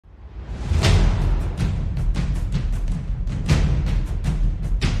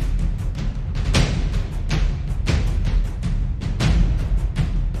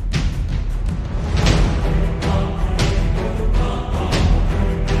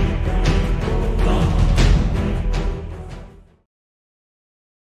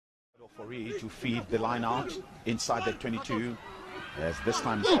Fourie to feed the line out inside the 22. As this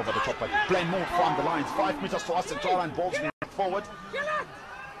time it's over the top, but playing more from the Lions. 5 meters to us, the try line, balls forward.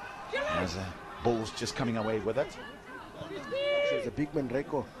 As Bulls just coming away with it. So it's a big man,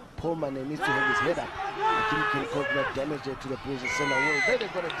 Reko Pullman, and needs to have his head up. I think he can cause more damage there to the Bulls. Then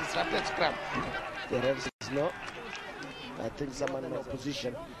they've got a disrupted scrum. The refs says no. I think someone in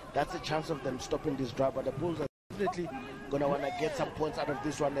opposition. That's a chance of them stopping this drive, but the Bulls are definitely going to want to get some points out of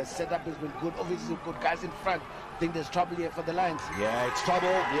this one. The setup has been good. Obviously, good guys in front. I think there's trouble here for the Lions. Yeah, it's trouble.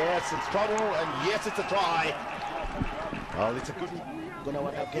 Yes, it's trouble. And yes, it's a try. Well, it's a good... Going to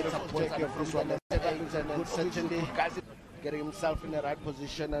want to get some points out of this one. The setup is a good, certainly. Guys getting himself in the right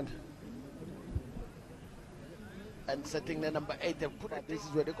position and setting the number 8. They put at this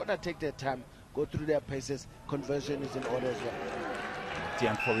is where they're going to take their time, go through their paces. Conversion is in order as well.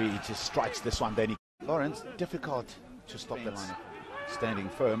 Fourie just strikes this one. Then Lawrence, difficult to stop the line. Standing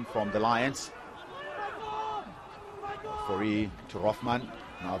firm from the Lions. Fourie to Rothman.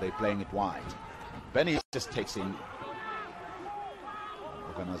 Now they're playing it wide. Benny just takes in.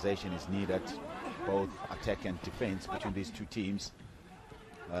 Organization is needed, both attack and defense between these two teams.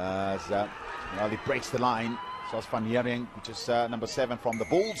 Well, he breaks the line. So Van Heering, which is number 7 from the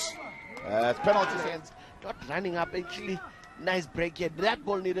Bulls. Penalty. Not running up, actually. Nice break here. That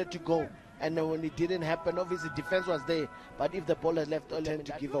ball needed to go. And when it didn't happen, obviously defense was there. But if the ball had left early,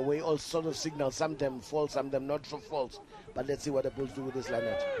 to give away all sorts of signals. Some of them false, some of them not so false. But let's see what the Bulls do with this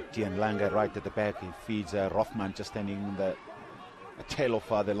lineup. Tian Langer right at the back. He feeds Rothman just standing in the tail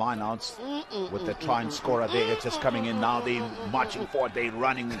of the lineouts with the try and scorer there just coming in. Now they're marching forward. They're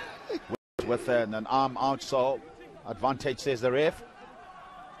running with an arm out. So advantage, says the ref.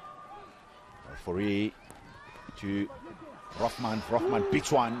 Fourie to Rothman. Rothman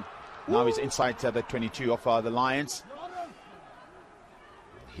beats one. Now he's inside the 22 of the Lions.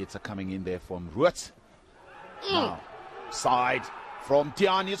 Hits are coming in there from Ruetz. Now, side from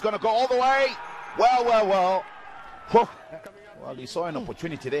Tian. He's going to go all the way. Well. Whew. Well, he saw an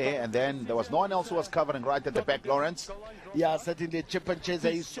opportunity there, and then there was no one else who was covering right at the back, Lawrence. Yeah, certainly chip and chase.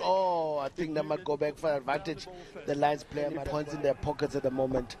 I think they might go back for advantage. The Lions player points in their pockets at the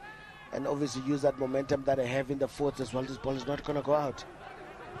moment, and obviously use that momentum that they have in the forwards as well. This ball is not going to go out.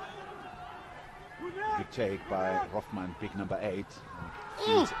 Good take by Rothman, big number 8.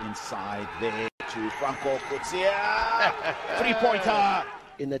 Feeds inside there to Franco Kutsia. 3-pointer.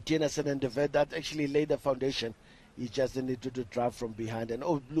 In a Tienason and Devet, that actually laid the foundation. He just needed to drive from behind. And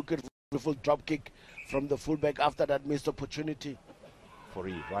look at the beautiful drop kick from the fullback after that missed opportunity.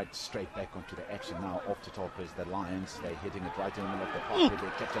 Fourie right straight back onto the action now. Off the top is the Lions. They're hitting it right in the middle of the park. They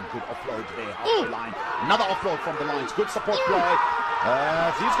kept a good offload there, halfway line. Another offload from the Lions. Good support play.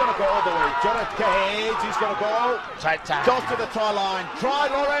 He's going to go all the way. Jared Cage, he's going to go. Close to the try line.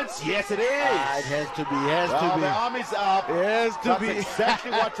 Try, Lawrence. Yes, it is. It has to be. The arm is up. It has to be. That's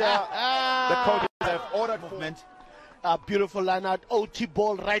exactly what the coaches have ordered for. A beautiful line out. OT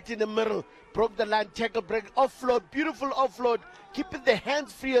ball right in the middle. Broke the line, tackle break, offload, beautiful offload. Keeping the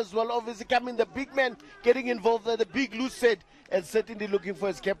hands free as well. Obviously coming the big man getting involved there, the big loose set, and certainly looking for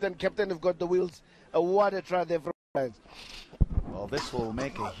his captain. Captain have got the wheels. What a try there from Lions. Well, this will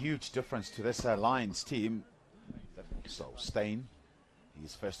make a huge difference to this Lions team. So Steyn,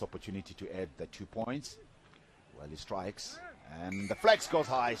 his first opportunity to add the 2 points. Well, he strikes. And the flex goes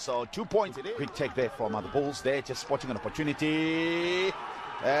high, so 2 points it is. Quick take there from the Bulls there, just spotting an opportunity.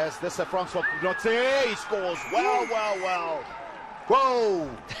 As this is Francois Gnotze, he scores. Well. Whoa!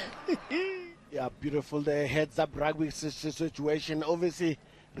 Yeah, beautiful there. Heads up rugby situation. Obviously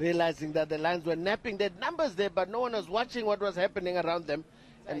realizing that the Lions were napping their numbers there, but no one was watching what was happening around them.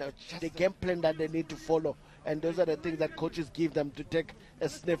 And the game plan that they need to follow. And those are the things that coaches give them to take a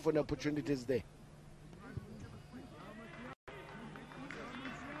sniff when opportunities there.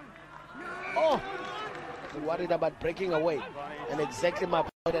 Worried about breaking away, and exactly my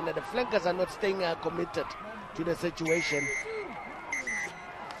point. And the flankers are not staying committed to the situation.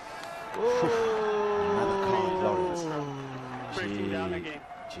 Another count, Lawrence.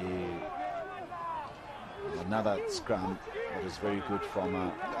 Another scrum that is very good from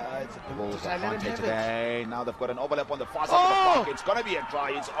the Bulls advantage today. Now they've got an overlap on the far side of the park. It's going to be a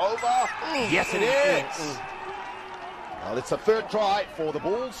try. It's over. Yes, it is. Well, it's a third try for the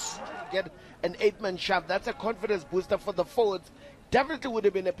Bulls. Get an 8-man shove. That's a confidence booster for the forwards. Definitely would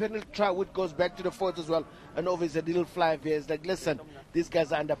have been a penalty try, which goes back to the forwards as well. And obviously a little fly here. It's like, listen, these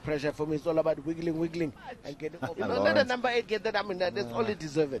guys are under pressure. For me, it's all about wiggling, and getting over. Let the number 8 get that. I mean, that's all they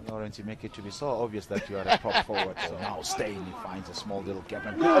deserve it. Lawrence, you make it to be so obvious that you are a prop forward. So now Steyn, he finds a small little gap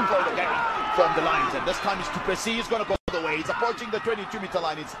and good upload again from the Lions. And this time it's Duplessis. He's going to go the the way. He's approaching the 22-meter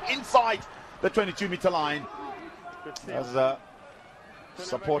line. It's inside the 22-meter line. As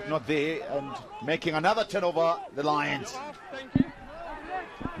support not there, and making another turnover, the Lions.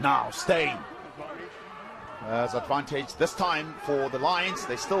 Now Stain has advantage this time for the Lions.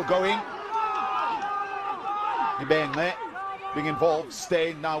 They're still going. Ibeng there being involved.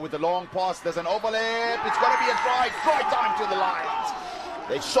 Stain now with the long pass. There's an overlap. It's going to be a try time to the Lions.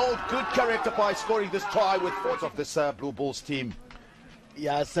 They showed good character by scoring this try with force of this Blue Bulls team.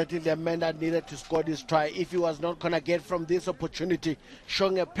 Yeah, certainly a man that needed to score this try if he was not going to get from this opportunity.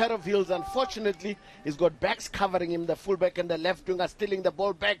 Showing a pair of heels. Unfortunately, he's got backs covering him. The fullback and the left wing are stealing the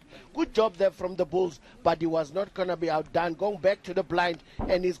ball back. Good job there from the Bulls, but he was not going to be outdone. Going back to the blind,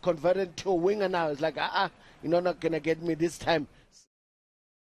 and he's converted to a winger now. It's like, you're not going to get me this time.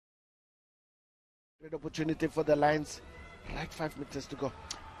 Great opportunity for the Lions. Right 5 meters to go.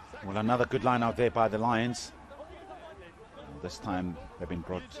 Well, another good line out there by the Lions. This time they've been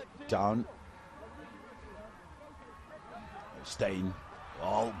brought down. Stain.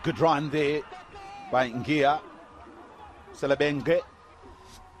 Oh, good run there by Ngia. Selebenge.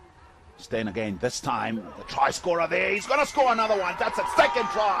 Stain again. This time the try scorer there. He's going to score another one. That's a second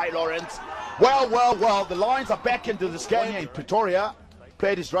try, Lawrence. Well. The Lions are back into this game in Pretoria.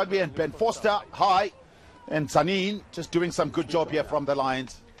 Played his rugby, and Ben Foster high. And Sanin just doing some good job here from the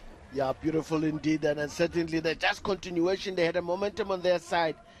Lions. Yeah, beautiful indeed, and certainly the just continuation. They had a momentum on their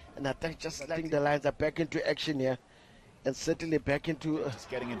side, and I think the Lions are back into action here, and certainly back into just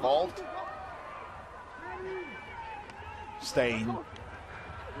getting involved. Stain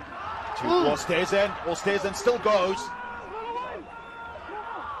to Olstesen still goes.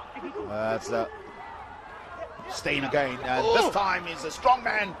 That's Stain again, and this time is a strong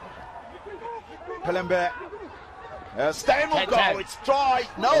man. Pelembe. Stain will go. It's try.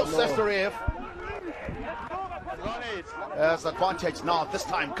 No, says the ref. There's advantage now. This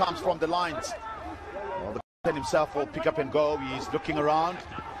time comes from the Lions. Well, the captain himself will pick up and go. He's looking around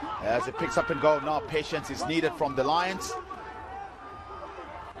as he picks up and go. Now patience is needed from the Lions.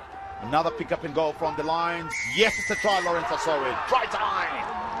 Another pick up and go from the Lions. Yes, it's a try, Lawrence. I saw it. Try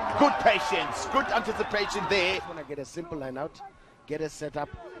time. Good patience. Good anticipation there. Want to get a simple line out, get a setup,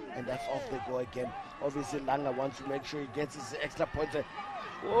 and that's off they go again. Obviously, Langa wants to make sure he gets his extra points.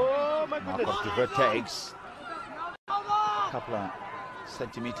 Oh, my goodness. Marcos Divert takes a couple of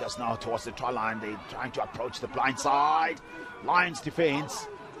centimeters now towards the try line. They're trying to approach the blind side. Lions defense.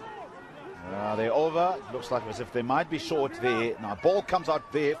 They're over. It looks like as if they might be short there. Now, ball comes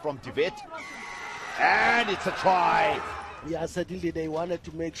out there from Divert. And it's a try. Yeah, certainly they wanted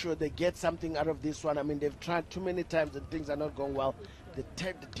to make sure they get something out of this one. I mean, they've tried too many times and things are not going well. The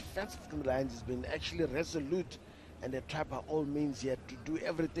defense of the Lions has been actually resolute, and they try by all means here to do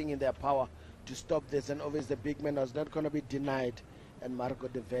everything in their power to stop this. And obviously the big man was not going to be denied, and Marco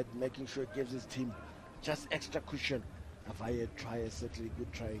De Vet making sure he gives his team just extra cushion. Avaya try is certainly good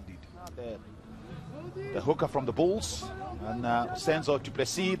try indeed. The hooker from the Bulls, and Senzo du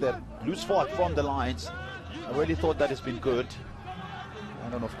Plessis, the loose forward from the Lions. I really thought that has been good.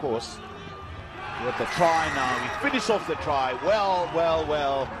 And then of course with the try now, we finish off the try.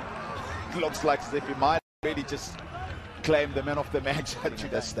 Well. Looks like as if he might really just claim the man of the match at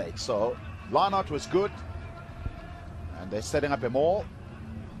this stage. So line out was good, and they're setting up a maul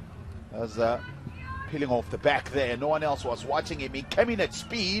as peeling off the back there. No one else was watching him. He came in at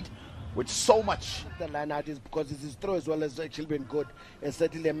speed with so much. The line out is because his throw as well has actually been good, and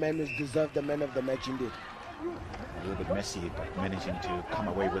certainly a man who's deserved the man of the match indeed. A little bit messy, but managing to come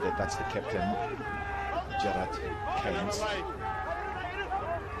away with it. That's the captain, Gerard Keynes.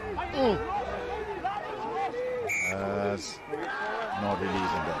 Not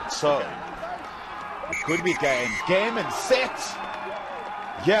releasing that. So it could be game and set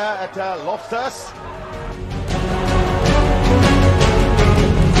here at Loftus.